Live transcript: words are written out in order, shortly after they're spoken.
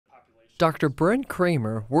Dr. Brent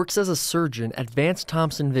Kramer works as a surgeon at Vance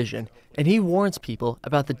Thompson Vision, and he warns people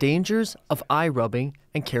about the dangers of eye rubbing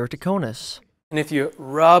and keratoconus. And if you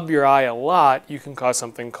rub your eye a lot, you can cause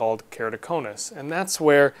something called keratoconus. And that's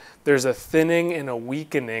where there's a thinning and a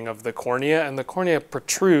weakening of the cornea, and the cornea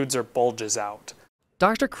protrudes or bulges out.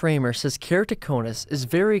 Dr. Kramer says keratoconus is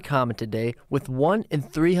very common today, with 1 in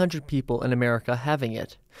 300 people in America having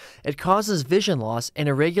it. It causes vision loss and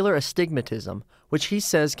irregular astigmatism, which he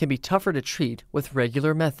says can be tougher to treat with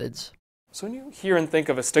regular methods. So when you hear and think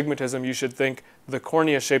of astigmatism, you should think the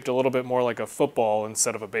cornea shaped a little bit more like a football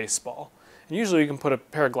instead of a baseball. And usually you can put a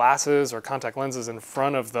pair of glasses or contact lenses in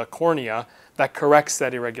front of the cornea that corrects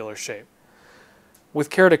that irregular shape. With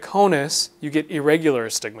keratoconus, you get irregular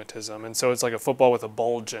astigmatism, and so it's like a football with a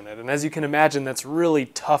bulge in it. And as you can imagine, that's really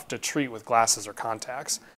tough to treat with glasses or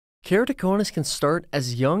contacts. Keratoconus can start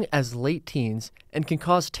as young as late teens and can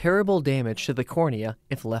cause terrible damage to the cornea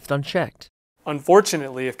if left unchecked.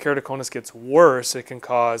 Unfortunately, if keratoconus gets worse, it can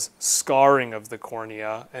cause scarring of the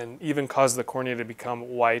cornea and even cause the cornea to become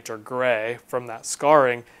white or gray from that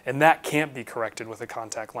scarring, and that can't be corrected with a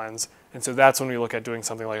contact lens. And so that's when we look at doing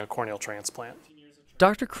something like a corneal transplant.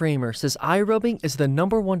 Dr. Kramer says eye rubbing is the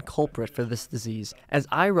 #1 culprit for this disease, as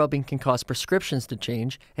eye rubbing can cause prescriptions to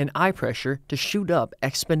change and eye pressure to shoot up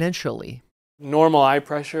exponentially. Normal eye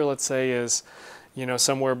pressure, let's say, is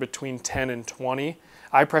somewhere between 10 and 20.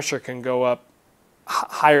 Eye pressure can go up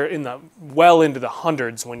higher well into the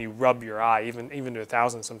hundreds when you rub your eye, even to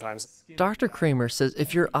 1,000 sometimes. Dr. Kramer says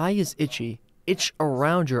if your eye is itchy, itch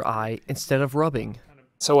around your eye instead of rubbing.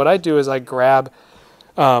 So what I do is I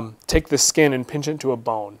take the skin and pinch it into a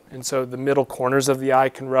bone. And so the middle corners of the eye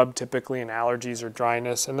can rub typically in allergies or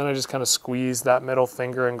dryness. And then I just kind of squeeze that middle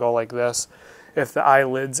finger and go like this. If the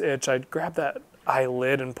eyelids itch, I'd grab that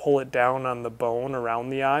eyelid and pull it down on the bone around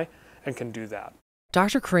the eye and can do that.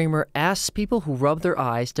 Dr. Kramer asks people who rub their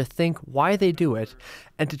eyes to think why they do it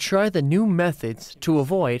and to try the new methods to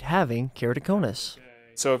avoid having keratoconus.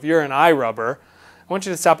 So if you're an eye rubber, I want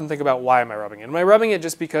you to stop and think about, why am I rubbing it? Am I rubbing it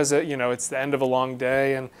just because it's the end of a long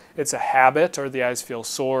day and it's a habit, or the eyes feel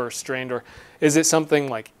sore or strained, or is it something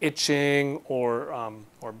like itching or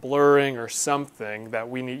blurring or something that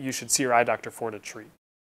you should see your eye doctor for to treat?